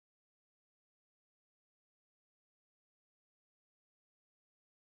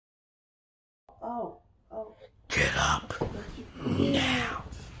Get up now.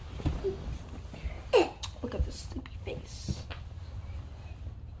 Look at this sleepy face.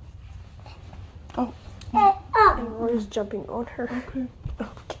 Oh. And Roy's jumping on her.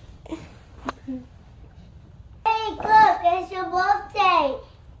 Okay. Hey, look, it's your birthday.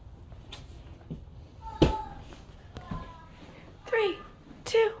 3,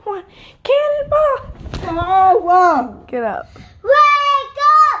 2, 1. Cannonball! Oh, wow. Get up. Wake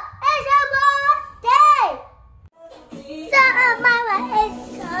up! It's your birthday! Mama, it's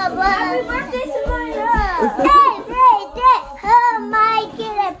your birthday. Happy birthday, Samara! Hey, birthday! Her might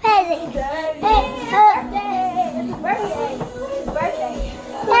get a present. Hey, her birthday! It's birthday! It's birthday!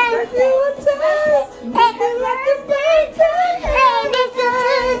 Birthday time! Hey, birthday time! Hey, it's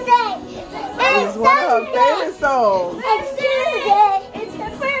Tuesday! It's one of her favorite songs. It's Tuesday! It's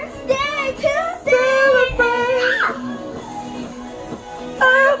her birthday Tuesday! Celebrate. I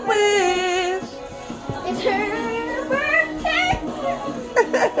wish. It's her birthday!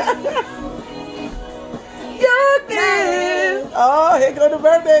 Your gift. Oh, here go the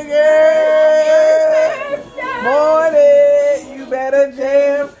birthday girl. Morning. You better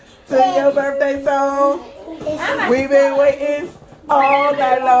jam to your birthday song. We've been waiting all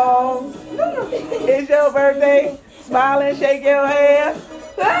night long. It's your birthday. Smile and shake your hand.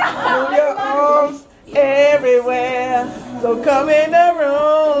 Move your arms everywhere. So come in the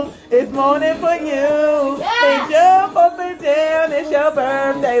room. It's morning for you. And jump up and down. It's your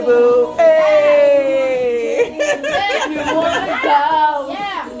birthday, boo. Hey. If you want to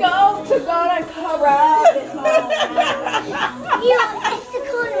go to Colorado this morning. It's the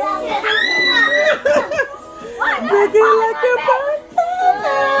corner. Looking like your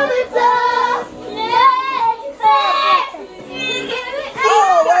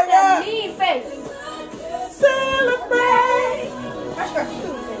Oh my God. Mean face. Celebrate.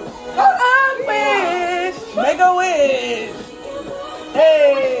 I wish. Make a wish. Hey.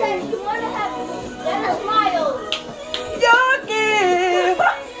 Your gift.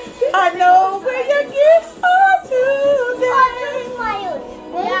 I know where your gifts are today.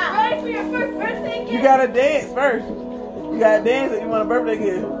 You gotta dance first. You gotta dance if you want a birthday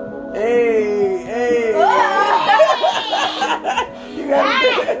gift. Hey, hey.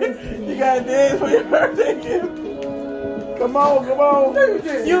 You gotta dance for your birthday gift. Come on, come on.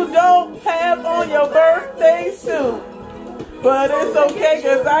 You don't have on your birthday suit, but it's okay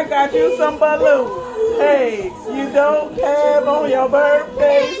because I got you some balloons. Hey, you don't have on your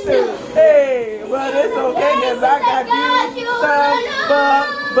birthday suit. Hey, but it's okay because I got you some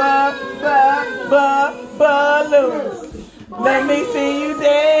balloons. Let me see you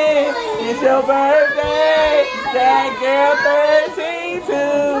dance. It's your birthday. That girl 13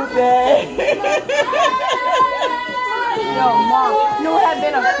 today. Yo, Mom, you know what had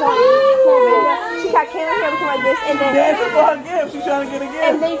been a cool video? She got Kayla here looking like this, and then Dancing for her gift. She's trying to get a gift.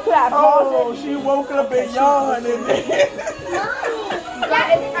 and then you could have paused Oh, she woke up and yawned and then.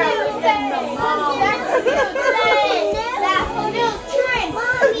 That is Tuesday. That's a new trend.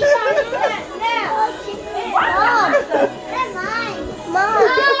 Mommy, start doing that now.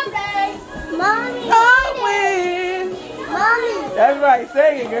 Mommy. I win. Mommy. That's right.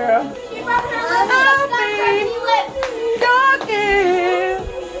 Say it, girl. Your gift.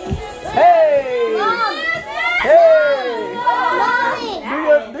 Hey. Hey. Mommy.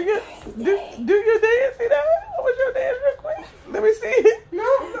 Do your dance. See that? What was your dance real quick? Let me see it. No.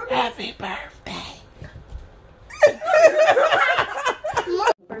 Happy birthday.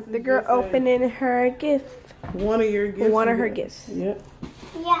 the girl opening her gift. One of your gifts. One of her gifts. Yep.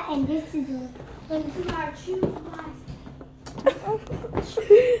 Yeah, and this is our shoes. I'm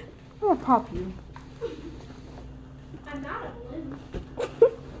gonna pop you. I'm not a balloon.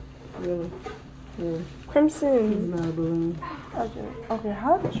 Really? Really? Crimson. It's not a balloon. Okay,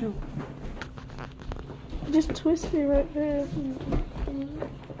 how did you? Just twist it right there.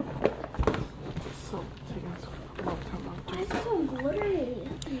 So, take out some It's so glittery.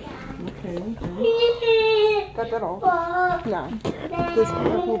 Okay. Got that off. No. This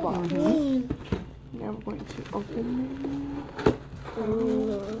purple box. Mm-hmm. Now I'm going to open I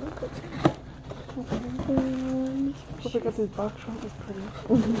pick up this box from it's pretty.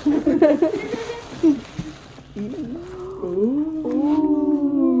 Ooh.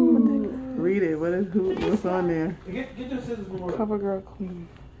 Read it. What's on there? Get your scissors, boy. Cover girl queen.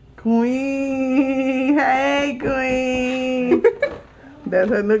 Queen. Hey, queen. That's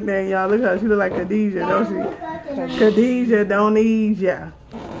her nickname, y'all. Look how she look like Khadijah, don't she? Khadijah don't need ya.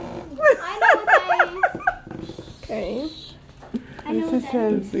 Okay.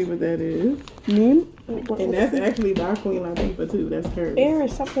 Let's see what that is. And that's actually by Queen Latifah too. That's her. Aaron,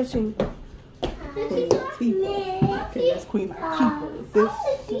 stop touching. Queen Latifah. Okay, that's Queen Latifah.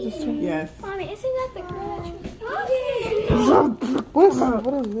 This yes. Mommy, isn't that the girl?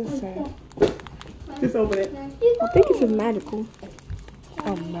 What does this say? Just open it. I think it says magical.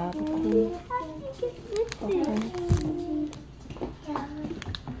 Oh, magical.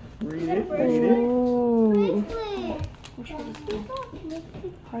 Read it. Read it. Ooh.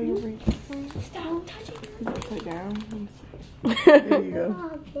 How you read it? Stop touching it. Upside down. There you go.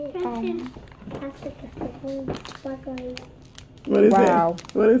 What is Wow.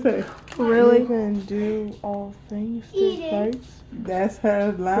 it? What is it? Really? You can do all things Eat through it. Christ That's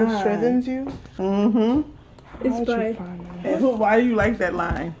her who line. strengthens you. Mm-hmm. It's How'd you by. find that? And why do you like that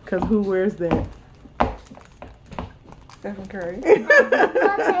line? Because who wears that? Stephen Curry.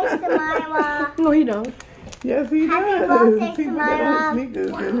 No, he don't. Yes, he Happy does. birthday, He put that on his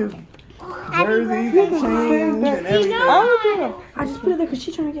sneakers and his Happy jerseys and chains and everything. I just put it there because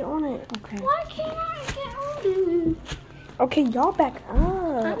she's trying to get on it. Okay. Why can't I get on? Okay, y'all back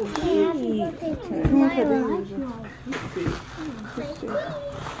up.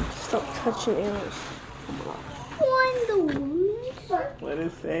 Stop touching it. What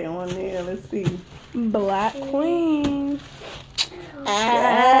does it say on there? Let's see. Black Queen.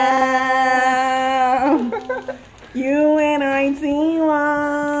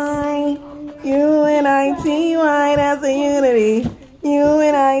 U-N-I-T-Y. U-N-I-T-Y. That's a unity.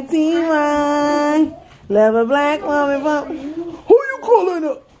 U-N-I-T-Y. Love a black woman. Who you calling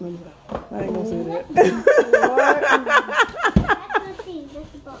up? I ain't gonna say that.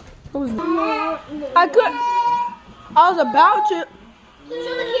 I could. I was about to.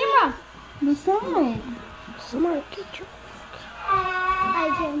 Show the camera. The song. Somebody get your.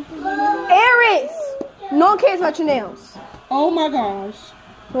 I can't do Eris! No one cares about your nails. Oh my gosh.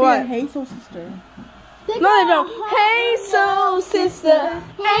 What? Hey, Soul Sister. No, they don't. Hey, soul sister.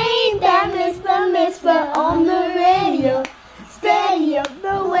 Ain't that Mr. on the radio? Steady up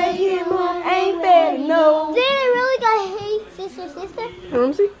the way you move. Ain't better, no. Did it really got hey, sister? Let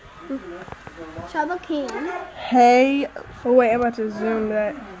me see. Trouble King. Hey, Oh, wait, I'm about to zoom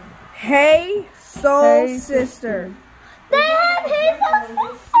that. Hey, soul Hey, sister. They have hey,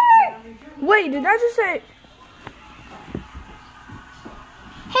 sister. Wait, did I just say?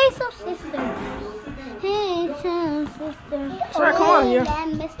 Hey, sister. Hey, sister. Sorry, come on, yeah. That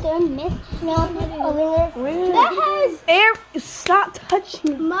Mr. Miss. No, over Wait. there. That has Air, stop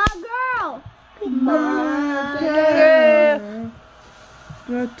touching my girl. girl.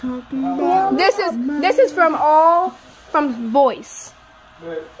 we're talking about. This is from Voice.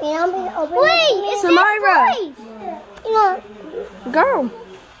 Wait, it Samira. says voice. You know, Girl.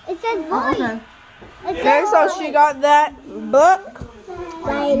 it says voice. Okay. Okay, so she got that book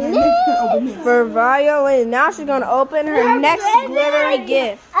for violin. Now she's gonna open her next glittery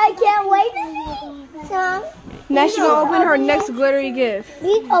gift. I can't wait to see. Son, Now she's gonna open her next glittery gift.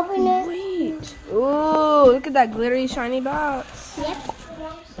 please open it. Wait. Ooh, look at that glittery shiny box. Yep.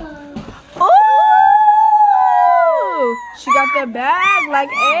 Ooh! She got the bag like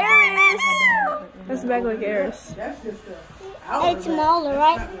Eris. That's the bag like Eris. It's smaller,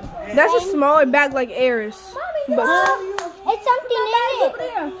 right? That's a smaller bag like Eris. But It's something in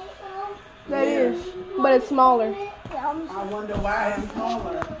it. that is. But it's smaller. I wonder why it's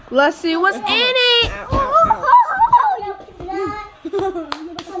smaller. Let's see what's in it.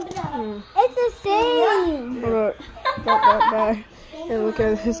 It's the same. Look, got that bag. And look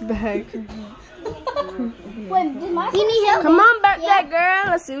at this bag. Wait, you need help? Come on, birthday girl.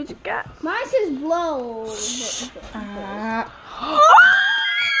 Let's see what you got. Mine says blow.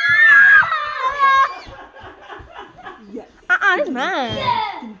 It's mine.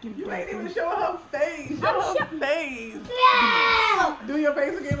 You ain't even show her face. Show her face. Do your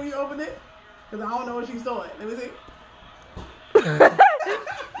face again when you open it. Because I don't know what she saw it. Let me see.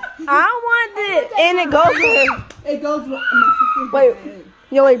 I want it. And it goes with. It goes with my sister's Wait. bag.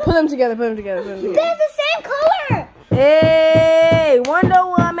 Yo, wait. Put them together. Put them together. Put them together. They're the same color. Hey, Wonder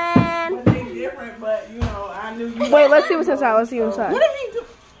Woman. But they different, but you know, I knew you. Wait, let's see what's inside. Let's see what's inside. What do you mean?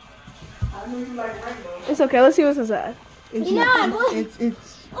 I knew you like rainbow. It's okay. Let's see what's inside. It's You know, it's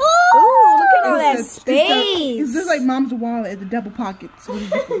Ooh, look at all that it's space. just like mom's wallet at the double pockets. What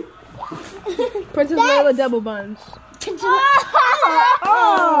is it? Princess Layla double buns.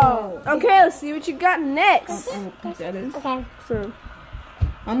 Oh. Okay, let's see what you got next. I don't think that is. Okay. So,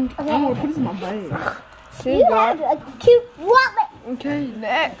 I'm gonna put this in my bag. she You got. have a cute wallet. Okay,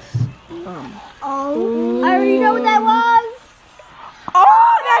 next. Oh, I already know what that was.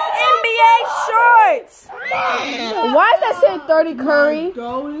 Oh, that's NBA shorts. Why does that say 30 Curry?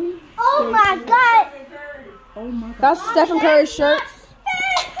 Golden. Oh my god. Oh my god. That's Stephen Curry's shirts.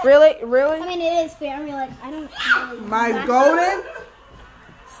 Really? I Really? mean, it is fair. I mean, like, I don't really. My golden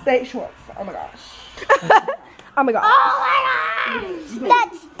state shorts. Oh my gosh. Oh my god. Oh my god!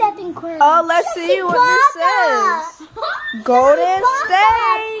 That's Stephen Curry. Oh, let's see what this says. Golden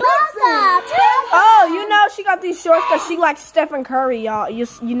State. Oh, you know she got these shorts because she likes Stephen Curry, y'all. You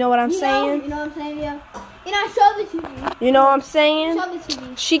know what I'm saying? You know what I'm saying, yeah? You know, show the TV. You know what I'm saying? Show the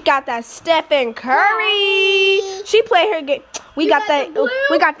TV. She got that Stephen Curry. She played her game. We got the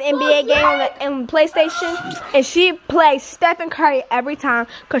NBA game on the PlayStation, and she plays Stephen Curry every time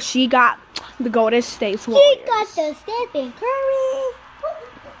because she got the Golden State Warriors. She got the Stephen Curry.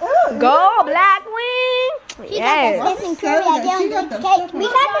 Go Black Wing! She Yes. got the Stephen Curry again with cake. We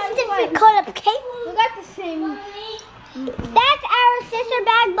got the Stephen Curry cake. We got the same. That's our sister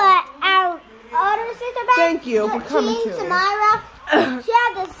bag, but our other sister bag. Thank you for coming to it. Tamara. She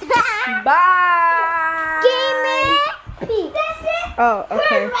had the same. Bye! Give me. That's it. Oh,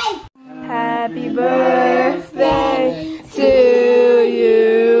 okay. Right. Happy birthday to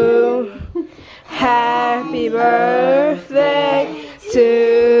you. Happy birthday to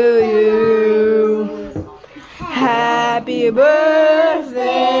you. Happy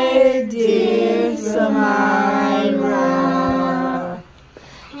birthday, dear Samira.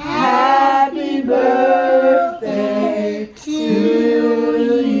 Happy birthday to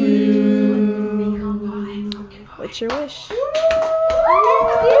you. What's your wish?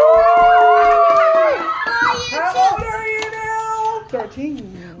 How old are you now?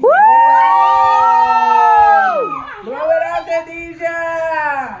 13. Woo! Blow it out,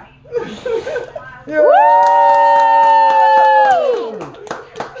 Khadijah. Woo!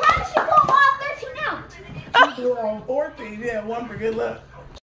 How did she pull all 13 out? You're on 14. Yeah, one for good luck.